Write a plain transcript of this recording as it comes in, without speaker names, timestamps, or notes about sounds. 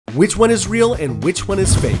Which one is real and which one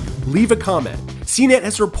is fake? Leave a comment. CNET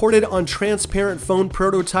has reported on transparent phone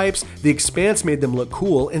prototypes. The Expanse made them look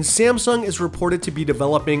cool, and Samsung is reported to be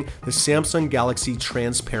developing the Samsung Galaxy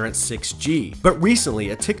Transparent 6G. But recently,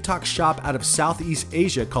 a TikTok shop out of Southeast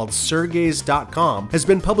Asia called Sergeys.com has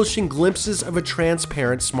been publishing glimpses of a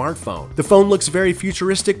transparent smartphone. The phone looks very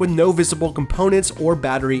futuristic with no visible components or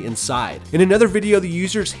battery inside. In another video, the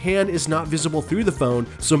user's hand is not visible through the phone,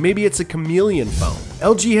 so maybe it's a chameleon phone.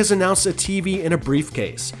 LG has announced a TV in a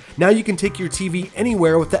briefcase. Now you can take your TV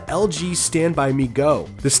anywhere with the LG StandbyME Go.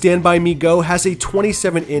 The StandbyME Go has a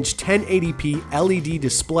 27-inch 1080p LED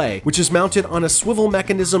display, which is mounted on a swivel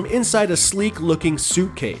mechanism inside a sleek-looking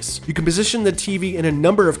suitcase. You can position the TV in a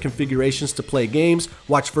number of configurations to play games,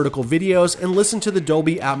 watch vertical videos, and listen to the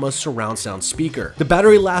Dolby Atmos surround sound speaker. The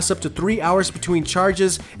battery lasts up to 3 hours between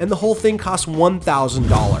charges, and the whole thing costs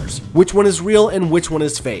 $1,000. Which one is real and which one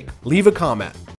is fake? Leave a comment.